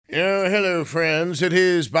Hello, friends. It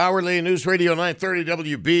is Bowerly News Radio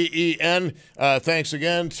 930 WBEN. Thanks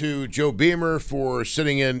again to Joe Beamer for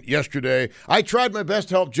sitting in yesterday. I tried my best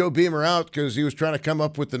to help Joe Beamer out because he was trying to come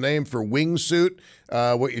up with the name for wingsuit,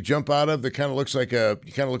 what you jump out of that kind of looks like a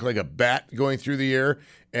bat going through the air.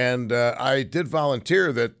 And I did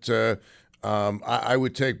volunteer that I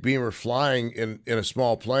would take Beamer flying in a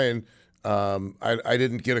small plane. I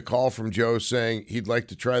didn't get a call from Joe saying he'd like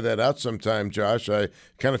to try that out sometime, Josh. I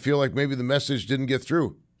kind of feel like maybe the message didn't get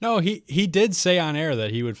through. No, he did say on air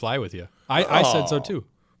that he would fly with you. I said so too.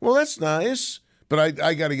 Well, that's nice. But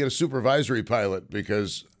I got to get a supervisory pilot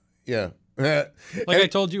because, yeah. I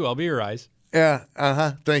told you, I'll be your eyes. Yeah,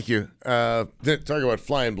 thank you. Talk about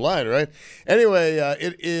flying blind, right? Anyway,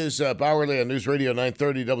 it is Bowerly on News Radio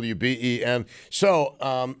 930 WBEN.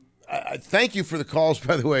 So, thank you for the calls,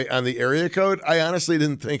 by the way, on the area code. I honestly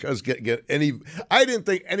didn't think I was get any. I didn't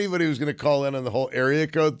think anybody was going to call in on the whole area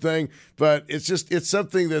code thing. But it's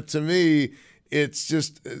something that to me, it's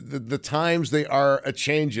just the times they are a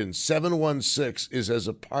changing. 716 is as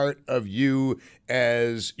a part of you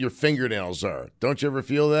as your fingernails are. Don't you ever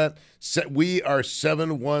feel that? We are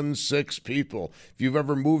 716 people. If you've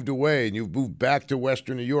ever moved away and you've moved back to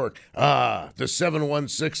Western New York, the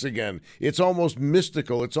 716 again. It's almost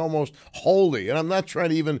mystical. It's almost holy. And I'm not trying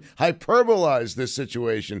to even hyperbolize this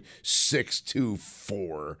situation.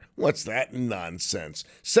 624. What's that nonsense?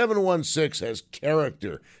 716 has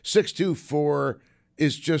character. 624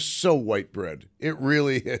 is just so white bread. It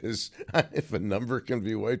really is. If a number can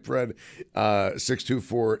be white bread,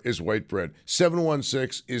 624 is white bread.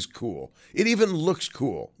 716 is cool. It even looks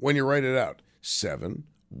cool when you write it out.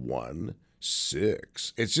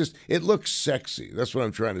 716. It looks sexy. That's what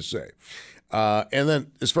I'm trying to say. And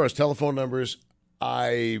then as far as telephone numbers,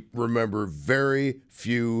 I remember very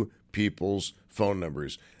few people's phone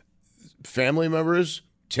numbers. Family members,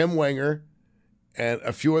 Tim Wenger, and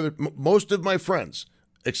a few other, most of my friends,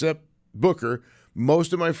 except Booker,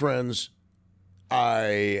 most of my friends,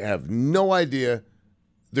 I have no idea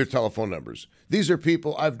their telephone numbers. These are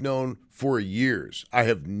people I've known for years. I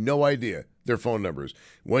have no idea their phone numbers.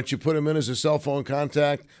 Once you put them in as a cell phone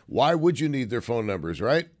contact, why would you need their phone numbers,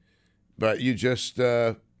 right? But you just,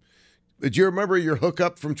 do you remember your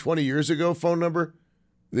hookup from 20 years ago phone number?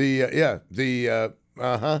 The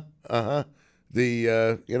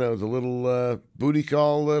little booty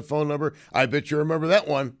call phone number. I bet you remember that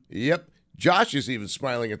one. Yep. Josh is even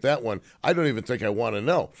smiling at that one. I don't even think I want to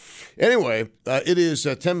know. Anyway, it is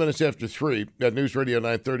 10 minutes after 3 at News Radio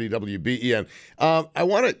 930 WBEN. I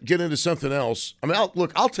want to get into something else. I mean,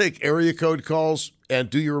 I'll take area code calls and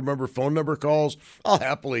do you remember phone number calls? I'll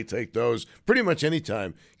happily take those pretty much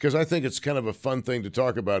anytime because I think it's kind of a fun thing to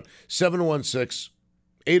talk about. 716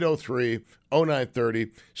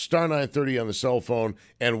 803-0930, star 930 on the cell phone,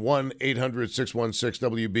 and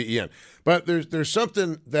 1-800-616-WBEN. But there's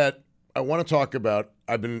something that I want to talk about.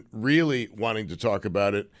 I've been really wanting to talk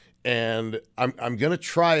about it, and I'm going to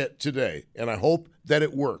try it today, and I hope that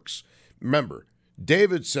it works. Remember,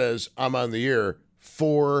 David says I'm on the air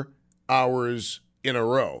 4 hours in a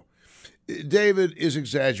row. David is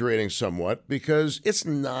exaggerating somewhat because it's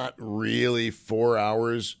not really 4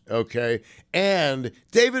 hours, okay? And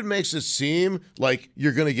David makes it seem like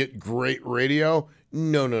you're going to get great radio.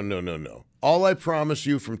 No. All I promise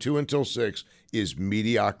you from 2 until 6 is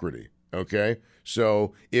mediocrity, okay?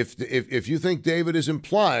 So if you think David is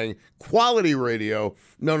implying quality radio,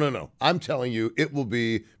 no. I'm telling you it will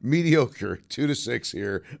be mediocre 2 to 6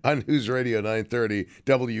 here on News Radio 930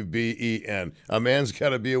 WBEN. A man's got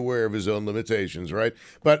to be aware of his own limitations, right?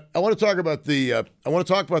 But I want to talk about the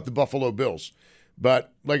Buffalo Bills.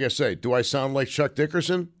 But like I say, do I sound like Chuck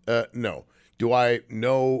Dickerson? No. Do I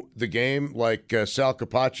know the game like Sal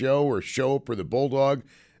Capaccio or Shope or the Bulldog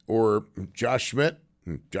or Josh Schmidt?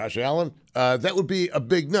 Josh Allen? That would be a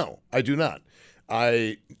big no. I do not.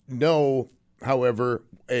 I know, however,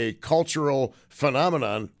 a cultural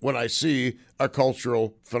phenomenon when I see a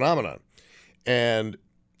cultural phenomenon. And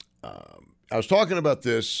I was talking about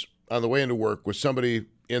this on the way into work with somebody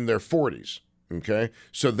in their 40s, okay?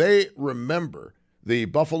 So they remember the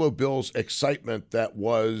Buffalo Bills excitement that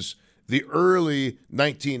was the early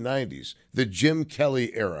 1990s, the Jim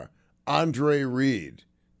Kelly era, Andre Reed,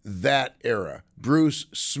 that era, Bruce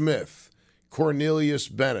Smith, Cornelius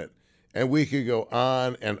Bennett, and we could go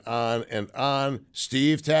on and on and on.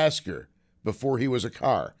 Steve Tasker, before he was a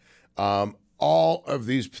car. All of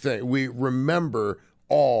these things, we remember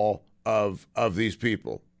all of these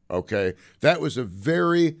people, okay? That was a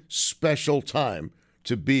very special time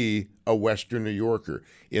to be a Western New Yorker.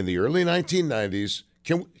 In the early 1990s,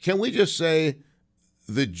 can we just say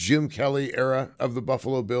the Jim Kelly era of the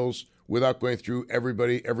Buffalo Bills without going through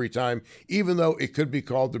everybody every time, even though it could be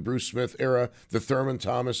called the Bruce Smith era, the Thurman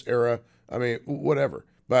Thomas era. I mean, whatever.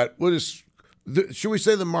 But should we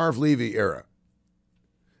say the Marv Levy era?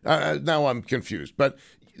 Now I'm confused. But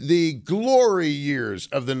the glory years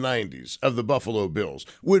of the 90s of the Buffalo Bills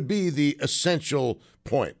would be the essential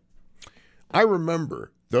point. I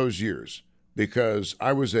remember those years because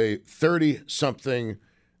I was a 30-something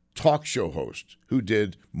talk show host who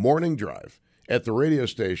did Morning Drive at the radio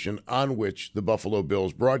station on which the Buffalo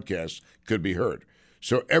Bills broadcasts could be heard.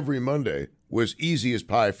 So every Monday was easy as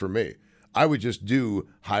pie for me. I would just do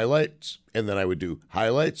highlights, and then I would do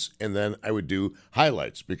highlights, and then I would do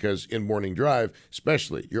highlights, because in Morning Drive,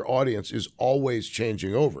 especially, your audience is always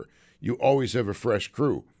changing over. You always have a fresh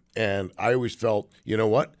crew. And I always felt, you know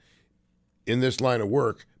what? In this line of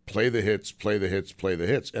work, play the hits, play the hits, play the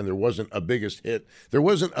hits. And there wasn't a biggest hit. There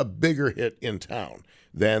wasn't a bigger hit in town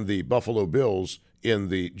than the Buffalo Bills in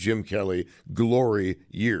the Jim Kelly glory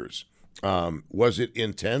years. Was it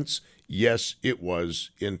intense? Yes, it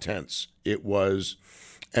was intense. It was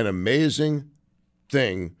an amazing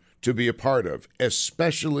thing to be a part of,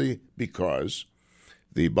 especially because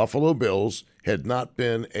the Buffalo Bills had not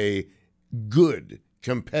been a good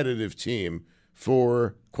competitive team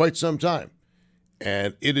for quite some time.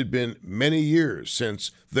 And it had been many years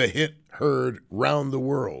since the hit heard round the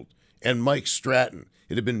world and Mike Stratton.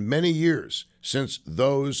 It had been many years since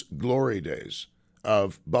those glory days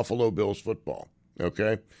of Buffalo Bills football,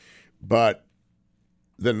 okay? But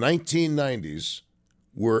the 1990s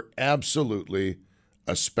were absolutely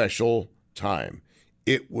a special time.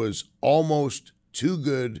 It was almost too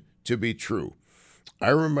good to be true. I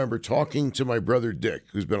remember talking to my brother Dick,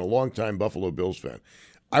 who's been a longtime Buffalo Bills fan.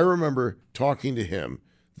 I remember talking to him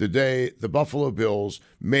the day the Buffalo Bills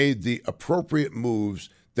made the appropriate moves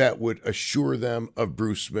that would assure them of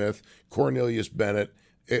Bruce Smith, Cornelius Bennett.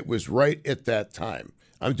 It was right at that time.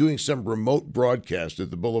 I'm doing some remote broadcast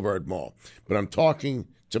at the Boulevard Mall, but I'm talking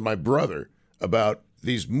to my brother about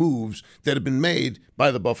these moves that have been made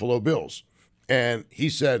by the Buffalo Bills. And he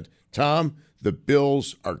said, Tom, the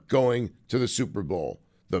Bills are going to the Super Bowl.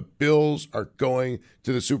 The Bills are going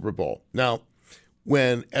to the Super Bowl. Now,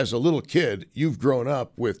 when, as a little kid, you've grown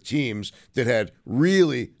up with teams that had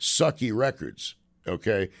really sucky records,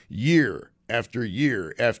 okay, year after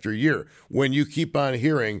year after year, when you keep on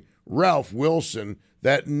hearing Ralph Wilson,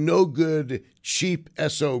 that no-good, cheap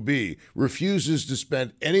SOB, refuses to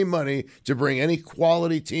spend any money to bring any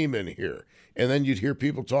quality team in here. And then you'd hear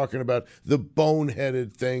people talking about the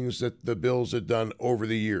boneheaded things that the Bills had done over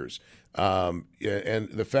the years. And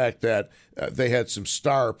the fact that they had some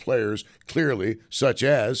star players, clearly, such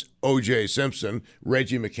as O.J. Simpson,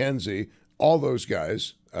 Reggie McKenzie, all those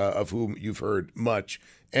guys of whom you've heard much.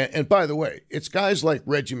 And by the way, it's guys like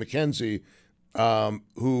Reggie McKenzie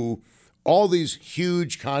who all these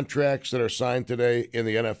huge contracts that are signed today in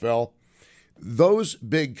the NFL, those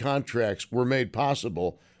big contracts were made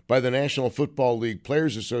possible by the National Football League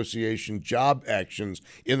Players Association job actions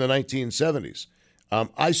in the 1970s.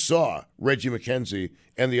 I saw Reggie McKenzie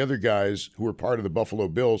and the other guys who were part of the Buffalo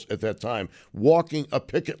Bills at that time walking a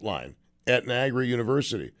picket line at Niagara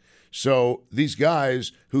University. So these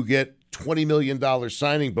guys who get $20 million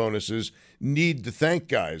signing bonuses need to thank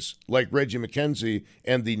guys like Reggie McKenzie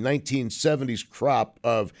and the 1970s crop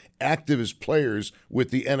of activist players with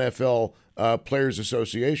the NFL Players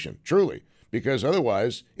Association, truly, because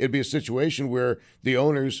otherwise it'd be a situation where the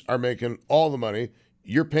owners are making all the money,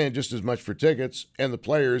 you're paying just as much for tickets, and the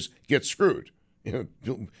players get screwed.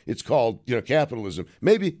 It's called, capitalism.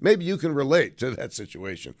 Maybe you can relate to that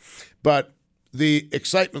situation. But the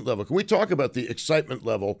excitement level, can we talk about the excitement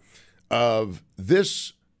level of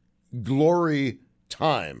this glory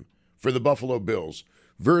time for the Buffalo Bills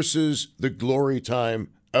versus the glory time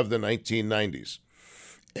of the 1990s?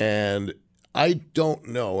 And I don't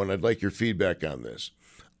know, and I'd like your feedback on this.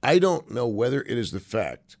 I don't know whether it is the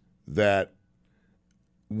fact that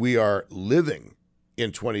we are living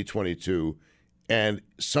in 2022 and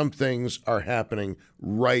some things are happening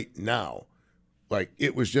right now. Like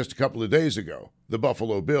it was just a couple of days ago, the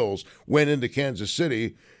Buffalo Bills went into Kansas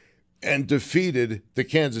City and defeated the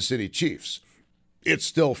Kansas City Chiefs. It's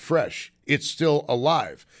still fresh. It's still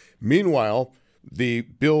alive. Meanwhile, the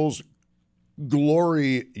Bills'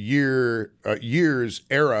 glory years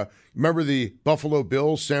era, remember the Buffalo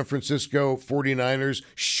Bills, San Francisco 49ers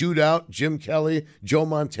shootout, Jim Kelly, Joe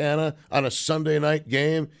Montana on a Sunday night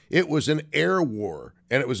game? It was an air war,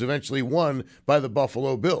 and it was eventually won by the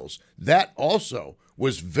Buffalo Bills. That also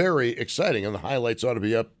was very exciting, and the highlights ought to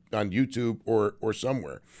be up on YouTube or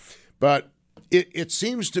somewhere. But it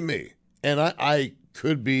seems to me, and I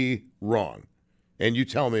could be wrong, and you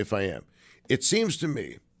tell me if I am. It seems to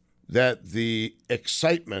me that the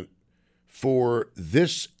excitement for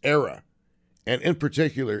this era, and in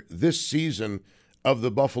particular this season of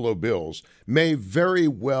the Buffalo Bills, may very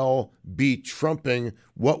well be trumping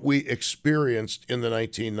what we experienced in the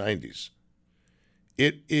 1990s.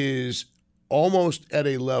 It is almost at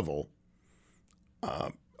a level.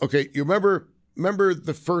 Okay, you remember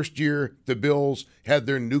the first year the Bills had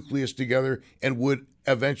their nucleus together and would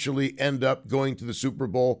eventually end up going to the Super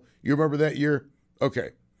Bowl? You remember that year?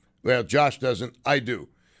 Okay. Well, Josh doesn't. I do.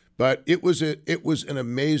 But it was an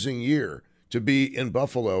amazing year to be in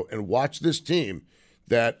Buffalo and watch this team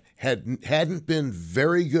that hadn't been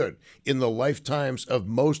very good in the lifetimes of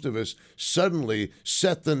most of us suddenly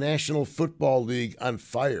set the National Football League on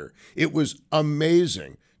fire. It was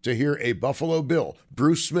amazing to hear a Buffalo Bill,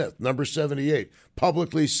 Bruce Smith, number 78,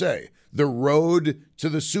 publicly say, the road to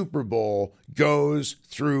the Super Bowl goes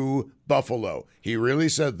through Buffalo. He really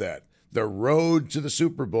said that. The road to the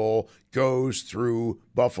Super Bowl goes through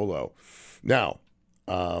Buffalo. Now,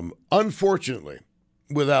 unfortunately,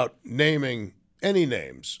 without naming any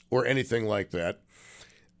names or anything like that,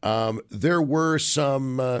 there were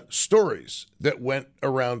some stories that went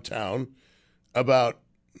around town about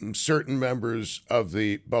certain members of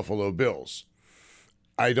the Buffalo Bills.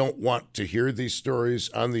 I don't want to hear these stories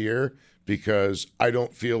on the air because I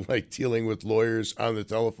don't feel like dealing with lawyers on the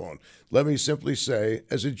telephone. Let me simply say,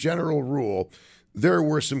 as a general rule, there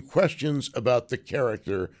were some questions about the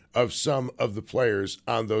character of some of the players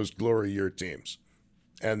on those glory year teams.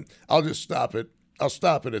 And I'll just stop it. I'll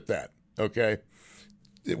stop it at that, okay?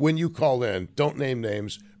 When you call in, don't name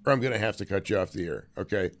names or I'm going to have to cut you off the air,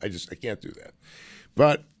 okay? I can't do that.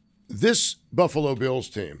 But this Buffalo Bills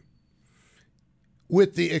team,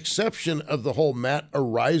 with the exception of the whole Matt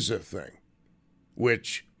Araiza thing,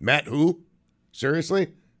 which, Matt who?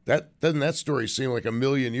 Seriously? Doesn't that story seem like a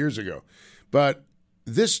million years ago? But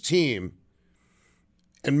this team,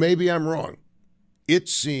 and maybe I'm wrong, it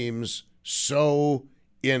seems so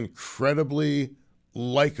incredibly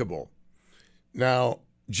likable. Now,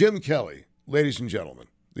 Jim Kelly, ladies and gentlemen,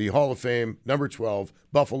 the Hall of Fame, number 12,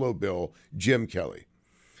 Buffalo Bill, Jim Kelly.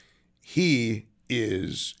 He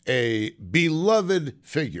is a beloved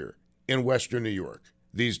figure in Western New York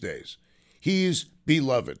these days. He's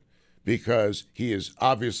beloved because he is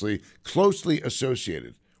obviously closely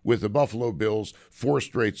associated with the Buffalo Bills' 4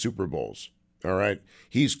 straight Super Bowls. All right?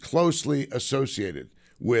 He's closely associated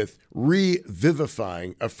with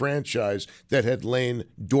revivifying a franchise that had lain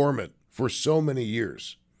dormant for so many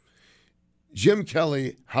years. Jim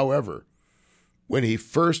Kelly, however, when he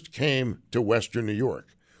first came to Western New York,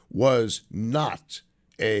 was not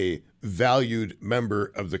a valued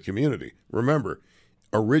member of the community. Remember,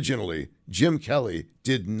 originally, Jim Kelly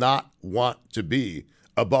did not want to be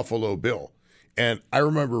a Buffalo Bill. And I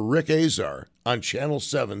remember Rick Azar on Channel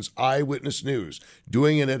 7's Eyewitness News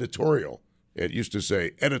doing an editorial. It used to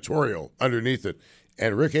say editorial underneath it.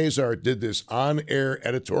 And Rick Azar did this on-air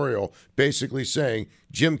editorial basically saying,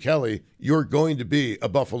 Jim Kelly, you're going to be a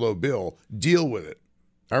Buffalo Bill. Deal with it.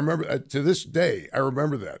 I remember, to this day, I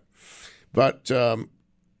remember that. But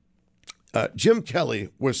Jim Kelly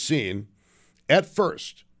was seen at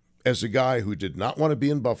first as a guy who did not want to be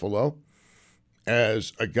in Buffalo,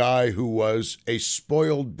 as a guy who was a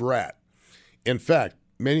spoiled brat. In fact,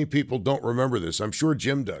 many people don't remember this. I'm sure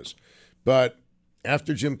Jim does. But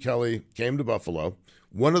after Jim Kelly came to Buffalo,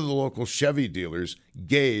 one of the local Chevy dealers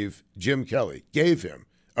gave him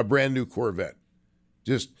a brand new Corvette.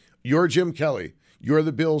 Just, you're Jim Kelly. You're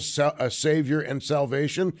the Bills' savior and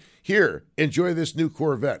salvation. Here, enjoy this new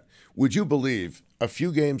Corvette. Would you believe, a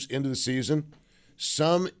few games into the season,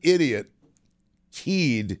 some idiot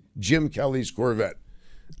keyed Jim Kelly's Corvette?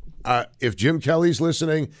 If Jim Kelly's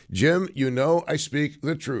listening, Jim, you know I speak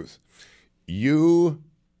the truth. You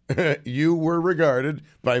were regarded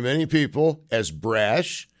by many people as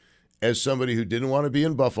brash, as somebody who didn't want to be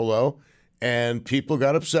in Buffalo, and people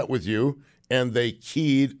got upset with you, and they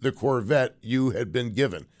keyed the Corvette you had been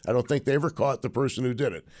given. I don't think they ever caught the person who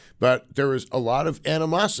did it. But there was a lot of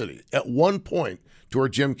animosity at one point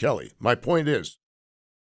toward Jim Kelly. My point is,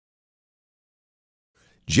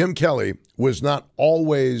 Jim Kelly was not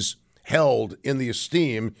always held in the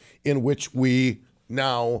esteem in which we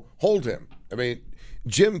now hold him. I mean,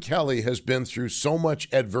 Jim Kelly has been through so much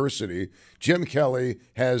adversity. Jim Kelly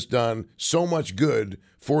has done so much good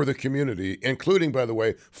for the community, including, by the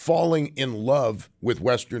way, falling in love with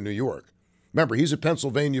Western New York. Remember, he's a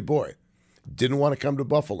Pennsylvania boy. Didn't want to come to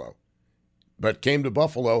Buffalo, but came to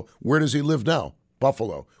Buffalo. Where does he live now?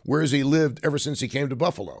 Buffalo. Where has he lived ever since he came to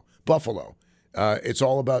Buffalo? Buffalo. It's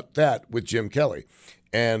all about that with Jim Kelly.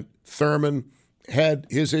 And Thurman had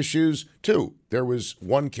his issues too. There was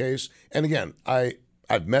one case, and again,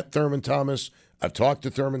 I've met Thurman Thomas. I've talked to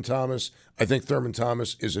Thurman Thomas. I think Thurman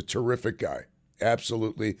Thomas is a terrific guy,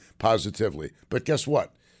 absolutely, positively. But guess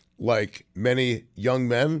what? Like many young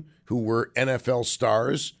men who were NFL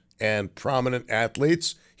stars and prominent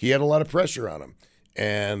athletes, he had a lot of pressure on him.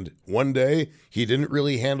 And one day, he didn't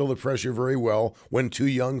really handle the pressure very well when two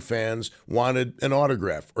young fans wanted an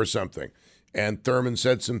autograph or something. And Thurman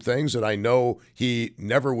said some things that I know he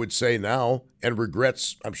never would say now and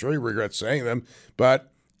regrets, I'm sure he regrets saying them,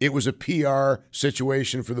 but it was a PR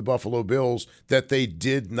situation for the Buffalo Bills that they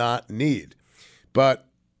did not need. But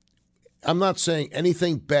I'm not saying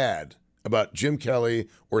anything bad about Jim Kelly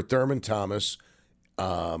or Thurman Thomas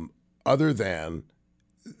other than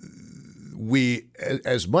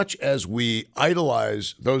as much as we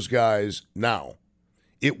idolize those guys now,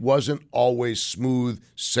 it wasn't always smooth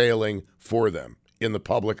sailing for them in the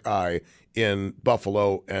public eye in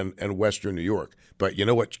Buffalo and Western New York. But you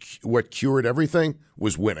know what cured everything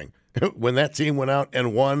was winning. When that team went out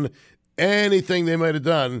and won anything they might have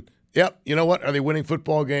done, yep, you know what? Are they winning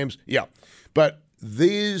football games? Yeah. But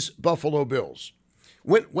these Buffalo Bills,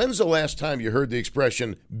 when's the last time you heard the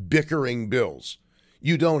expression bickering Bills?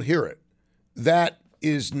 You don't hear it. That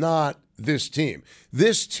is not this team.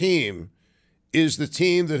 This team is the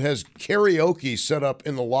team that has karaoke set up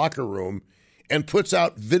in the locker room and puts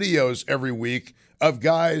out videos every week of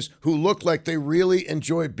guys who look like they really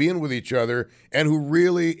enjoy being with each other and who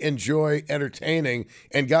really enjoy entertaining,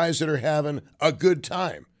 and guys that are having a good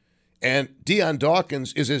time. And Deion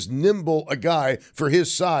Dawkins is as nimble a guy for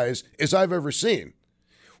his size as I've ever seen.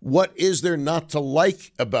 What is there not to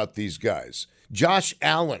like about these guys? Josh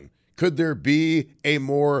Allen. Could there be a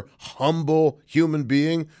more humble human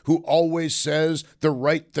being who always says the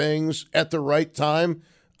right things at the right time?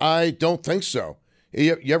 I don't think so.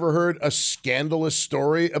 You ever heard a scandalous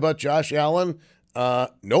story about Josh Allen?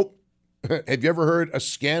 Nope. Have you ever heard a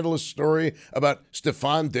scandalous story about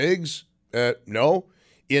Stephon Diggs? No.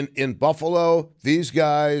 In Buffalo, these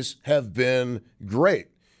guys have been great.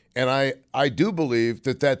 And I do believe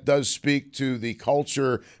that does speak to the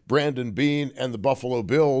culture Brandon Beane and the Buffalo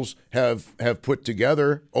Bills have put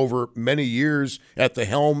together over many years at the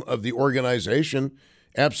helm of the organization.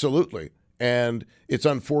 Absolutely. And it's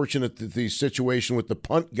unfortunate that the situation with the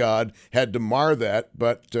punt god had to mar that,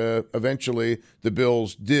 but eventually the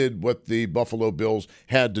Bills did what the Buffalo Bills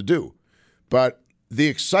had to do. But the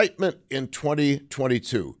excitement in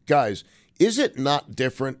 2022, guys, is it not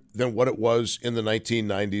different than what it was in the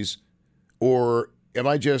 1990s? Or am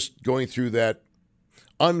I just going through that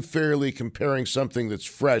unfairly comparing something that's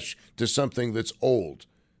fresh to something that's old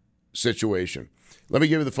situation? Let me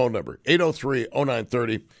give you the phone number,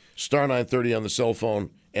 803-0930, star 930 on the cell phone,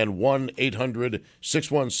 and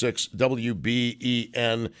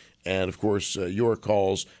 1-800-616-WBEN. And, of course, your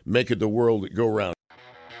calls make it the world go round.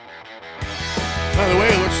 By the way,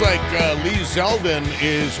 it looks like Lee Zeldin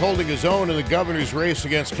is holding his own in the governor's race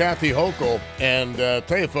against Kathy Hochul. And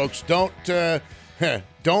tell you, folks, don't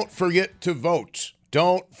forget to vote.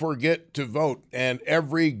 Don't forget to vote. And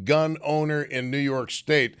every gun owner in New York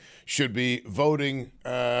State should be voting,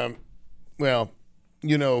 well,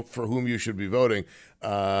 you know for whom you should be voting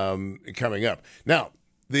coming up. Now,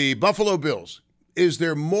 the Buffalo Bills, is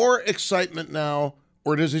there more excitement now,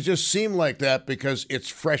 or does it just seem like that because it's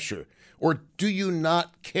fresher? Or do you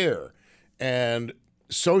not care? And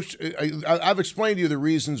so I've explained to you the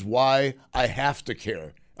reasons why I have to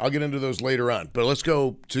care. I'll get into those later on. But let's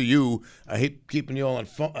go to you. I hate keeping you all on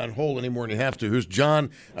hold any more than you have to. Here's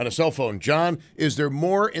John on a cell phone. John, is there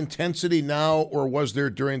more intensity now, or was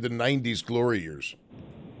there during the 90s glory years?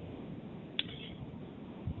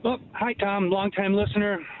 Well, hi, Tom. Longtime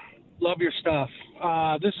listener. Love your stuff.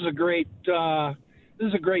 This is a great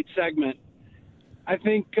segment. I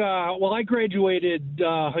think, I graduated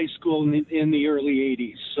high school in the early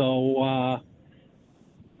 80s, so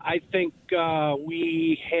I think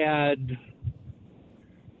we had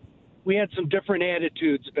some different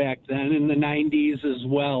attitudes back then in the 90s as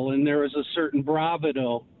well, and there was a certain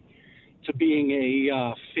bravado to being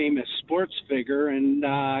a famous sports figure, and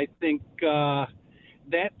I think that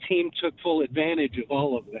team took full advantage of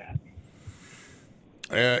all of that.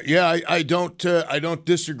 I don't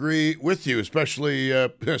disagree with you, especially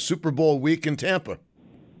Super Bowl week in Tampa.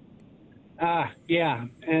 Yeah,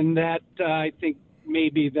 and that I think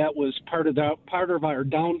maybe that was part of our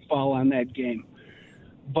downfall on that game.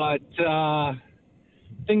 But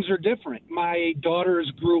things are different. My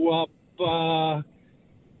daughters grew up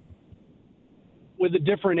with a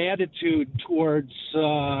different attitude towards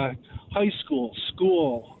high school,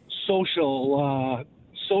 social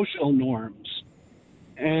norms.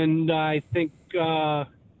 And I think the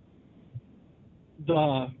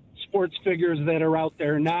sports figures that are out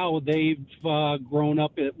there now, they've grown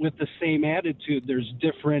up with the same attitude. There's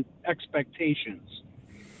different expectations.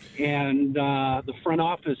 And the front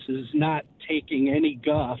office is not taking any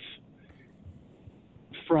guff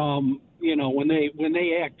from, when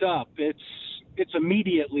they act up, it's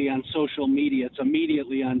immediately on social media. It's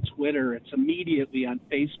immediately on Twitter. It's immediately on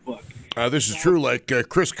Facebook. This is true. Like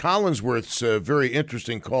Chris Collinsworth's very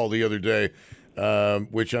interesting call the other day,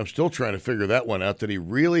 which I'm still trying to figure that one out. Did he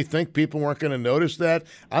really think people weren't going to notice that?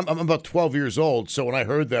 I'm about 12 years old, so when I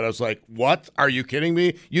heard that, I was like, what? Are you kidding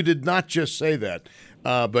me? You did not just say that.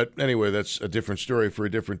 But anyway, that's a different story for a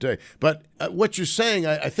different day. But what you're saying,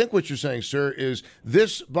 I think what you're saying, sir, is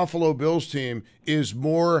this Buffalo Bills team is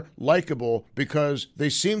more likable because they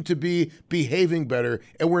seem to be behaving better,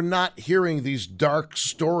 and we're not hearing these dark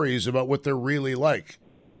stories about what they're really like.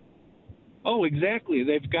 Oh, exactly.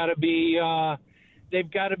 They've got to be right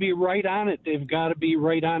on it. They've got to be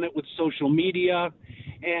right on it with social media,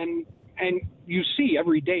 and you see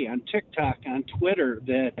every day on TikTok, on Twitter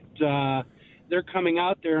that they're coming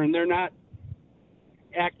out there and they're not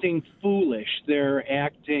acting foolish. They're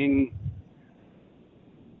acting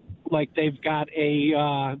like they've got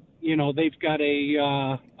a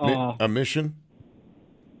mission.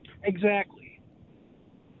 Exactly.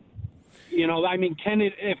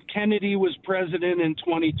 If Kennedy was president in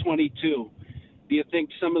 2022, do you think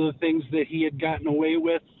some of the things that he had gotten away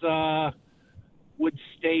with would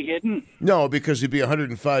stay hidden? No, because he'd be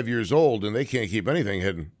 105 years old, and they can't keep anything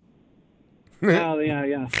hidden. Oh,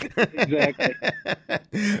 yeah, exactly.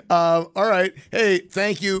 All right. Hey,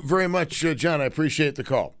 thank you very much, John. I appreciate the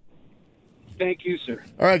call. Thank you, sir.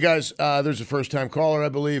 All right, guys. There's a first-time caller, I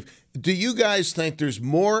believe. Do you guys think there's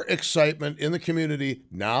more excitement in the community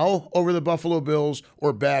now over the Buffalo Bills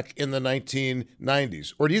or back in the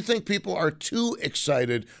 1990s? Or do you think people are too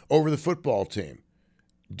excited over the football team?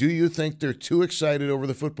 Do you think they're too excited over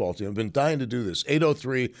the football team? I've been dying to do this.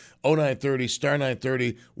 803-0930, star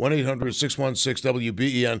 930,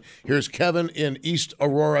 1-800-616-WBEN. Here's Kevin in East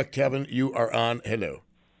Aurora. Kevin, you are on. Hello.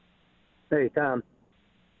 Hey, Tom.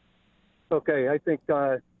 Okay, I think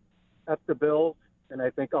F the Bills, and I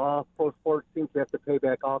think all pro sports teams have to pay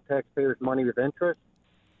back all taxpayers' money with interest.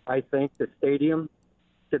 I think the stadium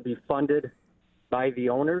should be funded by the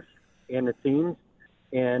owners and the teams.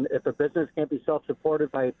 And if a business can't be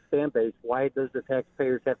self-supported by its fan base, why does the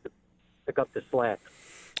taxpayers have to pick up the slack?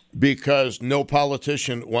 Because no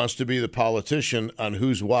politician wants to be the politician on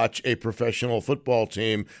whose watch a professional football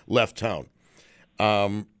team left town.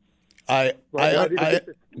 Go ahead.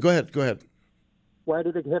 Why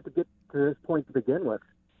did it have to get to this point to begin with?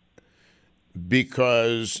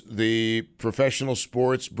 Because the professional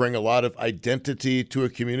sports bring a lot of identity to a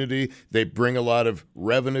community. They bring a lot of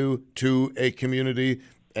revenue to a community.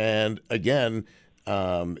 And again,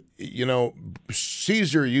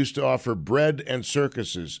 Caesar used to offer bread and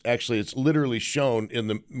circuses. Actually, it's literally shown in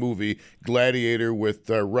the movie Gladiator with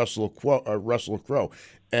Russell Crowe.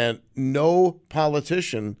 And no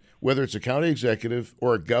politician, whether it's a county executive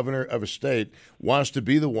or a governor of a state, wants to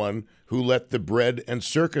be the one who let the bread and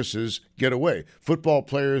circuses get away. Football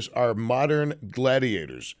players are modern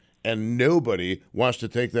gladiators, and nobody wants to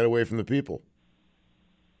take that away from the people.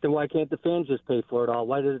 Then why can't the fans just pay for it all?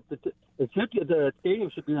 Why did the stadium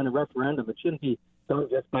should be on a referendum? It shouldn't be done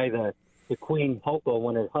just by the Queen Hoko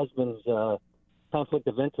when her husband's conflict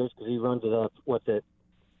of interest because he runs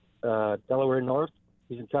Delaware North.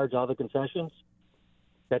 He's in charge of all the concessions.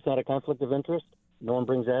 That's not a conflict of interest? No one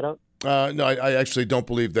brings that up? No, I actually don't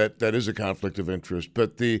believe that is a conflict of interest.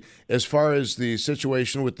 But as far as the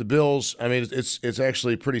situation with the Bills, I mean, it's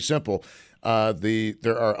actually pretty simple.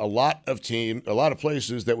 There are a lot of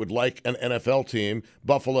places that would like an NFL team.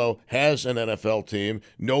 Buffalo has an NFL team.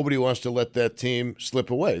 Nobody wants to let that team slip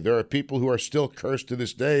away. There are people who are still cursed to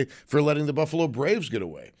this day for letting the Buffalo Braves get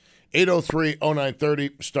away.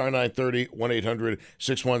 803-0930, star 930,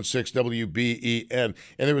 1-800-616-WBEN. And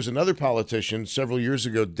there was another politician several years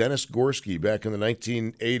ago, Dennis Gorski, back in the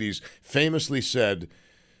 1980s, famously said,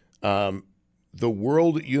 the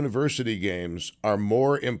World University Games are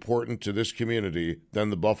more important to this community than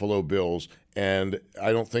the Buffalo Bills. And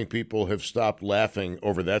I don't think people have stopped laughing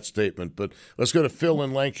over that statement. But let's go to Phil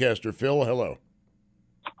in Lancaster. Phil, hello.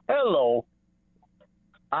 Hello.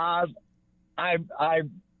 I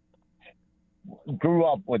grew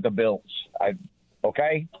up with the Bills.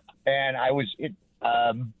 And I was in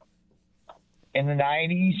the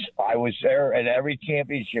 90s. I was there at every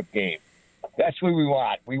championship game. That's what we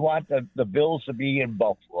want. We want the Bills to be in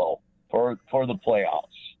Buffalo for the playoffs.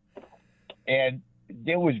 And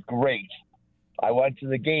it was great. I went to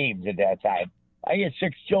the games at that time. I had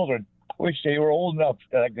 6 children. Wish they were old enough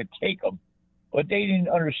that I could take them. But they didn't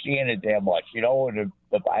understand it that much, to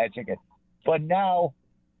buy a ticket. But now,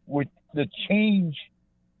 with the change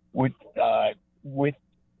with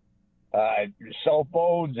cell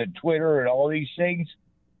phones and Twitter and all these things,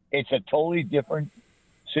 it's a totally different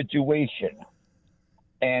situation.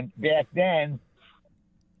 And back then,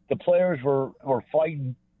 the players were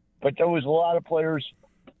fighting, but there was a lot of players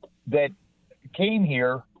that came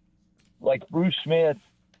here, like Bruce Smith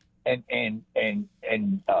and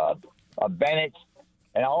Bennett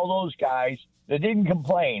and all those guys that didn't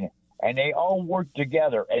complain, and they all worked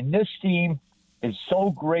together. And this team is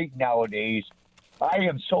so great nowadays. I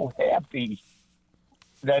am so happy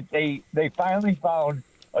that they finally found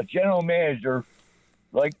a general manager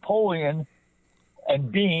like Polian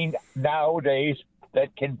and Bean nowadays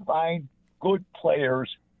that can find good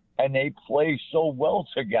players, and they play so well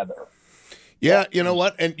together. Yeah, you know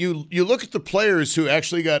what? And you look at the players who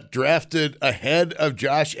actually got drafted ahead of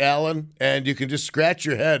Josh Allen, and you can just scratch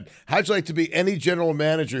your head. How'd you like to be any general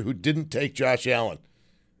manager who didn't take Josh Allen?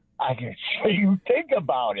 I can say you think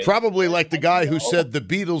about it. Probably like the guy who said the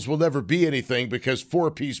Beatles will never be anything because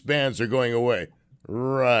 4-piece bands are going away.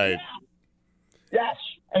 Right. Yes,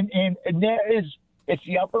 and there is, it's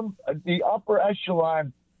the upper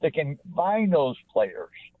echelon that can find those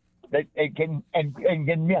players. That it can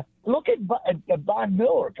look at Von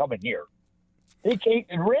Miller coming here. The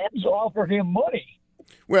Rams offered him money.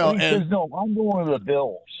 Well, and he says, "No, I'm going to the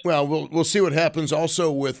Bills." Well, we'll see what happens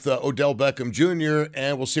also with Odell Beckham Jr.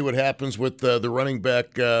 and we'll see what happens with the running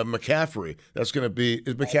back McCaffrey. That's going to be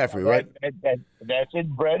McCaffrey, right? That's in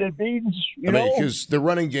bread and beans. I mean, because the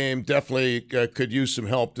running game definitely could use some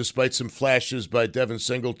help, despite some flashes by Devin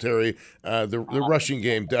Singletary. The rushing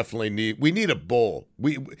game definitely we need a bull.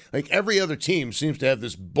 We like every other team seems to have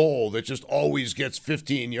this bull that just always gets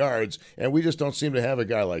 15 yards, and we just don't seem to have a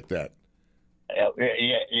guy like that.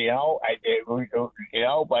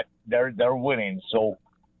 But they're winning. So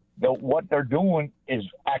what they're doing is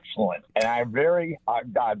excellent, and I'm very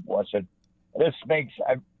God bless it. This makes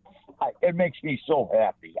it makes me so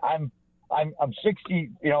happy. I'm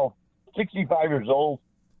 60, 65 years old,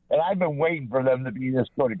 and I've been waiting for them to be this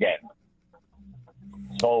good again.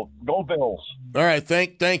 So go Bills. All right,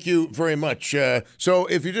 thank you very much. So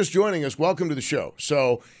if you're just joining us, welcome to the show.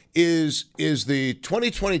 So is the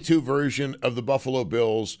 2022 version of the Buffalo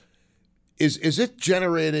Bills, is it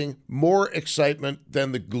generating more excitement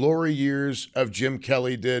than the glory years of Jim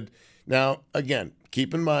Kelly did? Now, again,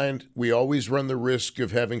 keep in mind, we always run the risk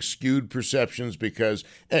of having skewed perceptions because,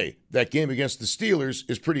 hey, that game against the Steelers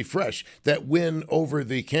is pretty fresh. That win over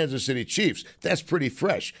the Kansas City Chiefs, that's pretty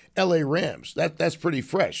fresh. L.A. Rams, that's pretty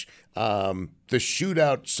fresh. The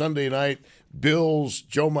shootout Sunday night, Bills,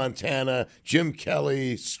 Joe Montana, Jim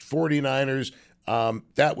Kelly, 49ers,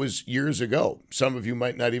 that was years ago. Some of you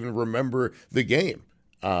might not even remember the game.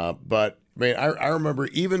 But I remember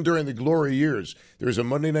even during the glory years, there was a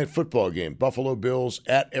Monday Night Football game, Buffalo Bills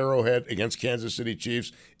at Arrowhead against Kansas City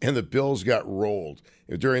Chiefs, and the Bills got rolled.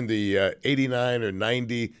 During the 89 or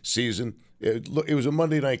 90 season, it was a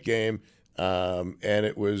Monday night game, and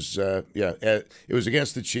it was it was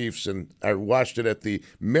against the Chiefs, and I watched it at the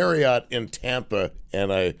Marriott in Tampa,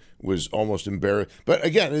 and I was almost embarrassed. But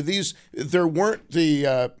again, there weren't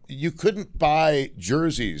you couldn't buy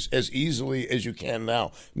jerseys as easily as you can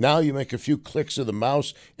now. Now you make a few clicks of the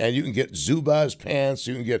mouse, and you can get Zubaz pants,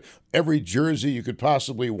 you can get every jersey you could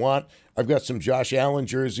possibly want. I've got some Josh Allen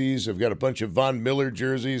jerseys. I've got a bunch of Von Miller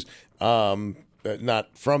jerseys.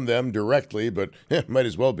 Not from them directly, but might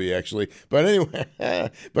as well be actually. But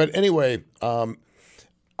anyway,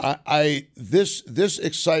 this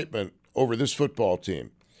excitement over this football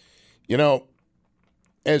team,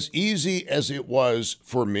 as easy as it was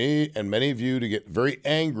for me and many of you to get very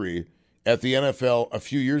angry at the NFL a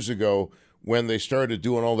few years ago when they started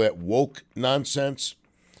doing all that woke nonsense,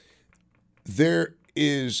 there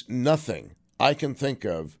is nothing I can think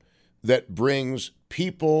of that brings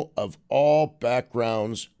people of all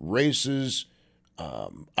backgrounds, races,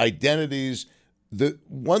 identities. The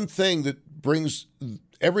one thing that brings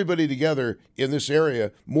everybody together in this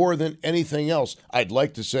area more than anything else, I'd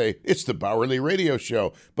like to say it's the Bowerly Radio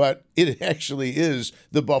Show, but it actually is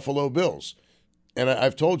the Buffalo Bills. And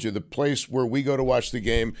I've told you, the place where we go to watch the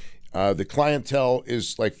game, the clientele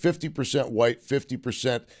is like 50% white,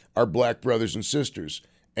 50% are black brothers and sisters.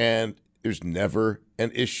 And there's never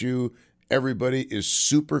an issue. Everybody is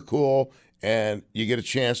super cool, and you get a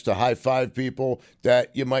chance to high-five people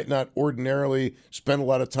that you might not ordinarily spend a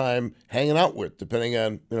lot of time hanging out with, depending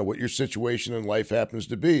on what your situation in life happens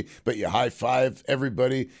to be. But you high-five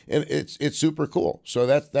everybody, and it's super cool. So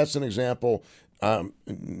that's an example.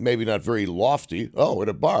 Maybe not very lofty. Oh, at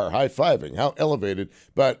a bar, high-fiving. How elevated.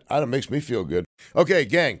 But it makes me feel good. Okay,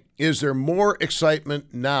 gang, is there more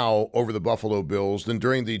excitement now over the Buffalo Bills than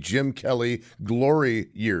during the Jim Kelly glory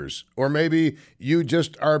years? Or maybe you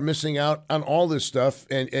just are missing out on all this stuff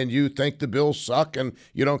and you think the Bills suck and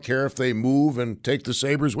you don't care if they move and take the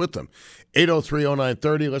Sabres with them.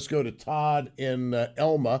 803-0930. Let's go to Todd in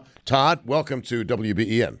Elma. Todd, welcome to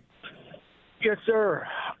WBEN. Yes, sir.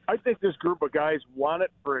 I think this group of guys want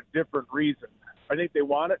it for a different reason. I think they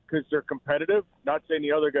want it because they're competitive. Not saying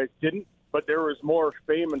the other guys didn't, but there was more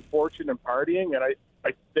fame and fortune and partying, and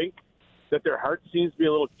I think that their heart seems to be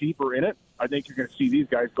a little deeper in it. I think you're going to see these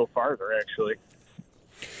guys go farther, actually.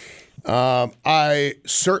 I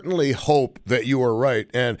certainly hope that you are right.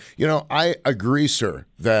 And, I agree, sir,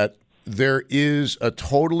 that there is a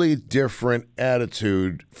totally different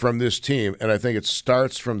attitude from this team, and I think it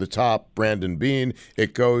starts from the top, Brandon Beane.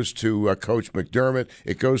 It goes to Coach McDermott.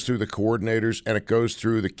 It goes through the coordinators, and it goes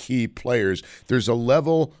through the key players. There's a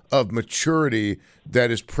level of maturity that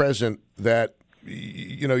is present that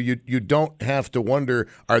you don't have to wonder,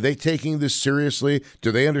 are they taking this seriously?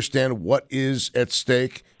 Do they understand what is at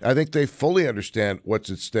stake? I think they fully understand what's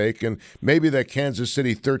at stake, and maybe that Kansas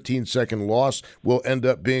City 13-second loss will end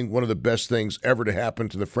up being one of the best things ever to happen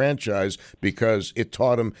to the franchise because it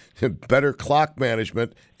taught them better clock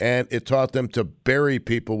management, and it taught them to bury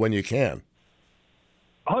people when you can.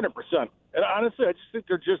 100%. And honestly, I just think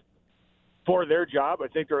they're just, for their job, I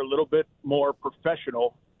think they're a little bit more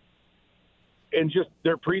professional and just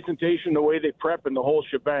their presentation, the way they prep and the whole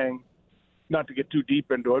shebang, not to get too deep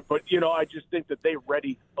into it, but, I just think that they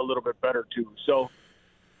ready a little bit better, too. So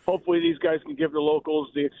hopefully these guys can give the locals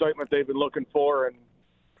the excitement they've been looking for, and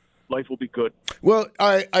life will be good. Well,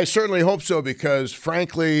 I certainly hope so because,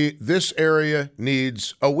 frankly, this area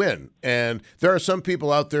needs a win. And there are some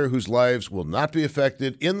people out there whose lives will not be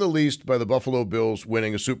affected in the least by the Buffalo Bills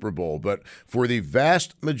winning a Super Bowl. But for the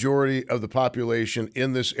vast majority of the population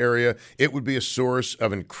in this area, it would be a source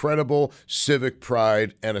of incredible civic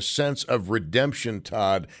pride and a sense of redemption,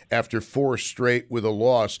 Todd, after 4 straight with a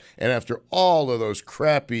loss and after all of those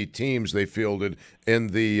crappy teams they fielded in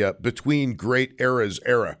the between great eras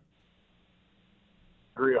era.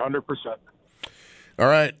 Agree 100%. All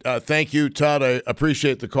right. Thank you, Todd. I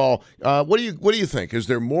appreciate the call. What do you think? Is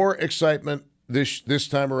there more excitement this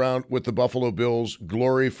time around with the Buffalo Bills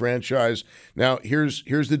glory franchise? Now, here's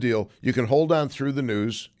the deal. You can hold on through the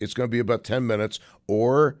news. It's going to be about 10 minutes.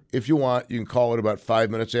 Or if you want, you can call it about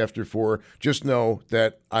 5 minutes after 4. Just know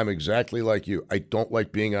that I'm exactly like you. I don't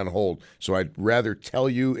like being on hold. So I'd rather tell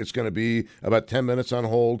you it's going to be about 10 minutes on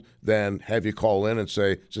hold than have you call in and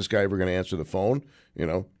say, is this guy ever going to answer the phone?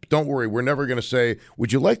 Don't worry. We're never going to say,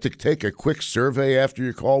 would you like to take a quick survey after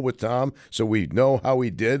your call with Tom so we know how he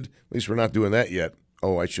did? At least we're not doing that yet.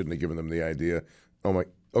 Oh, I shouldn't have given them the idea. Oh, my.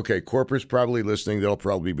 Okay, corporate's probably listening. They'll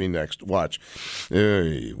probably be next. Watch.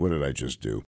 Hey, what did I just do?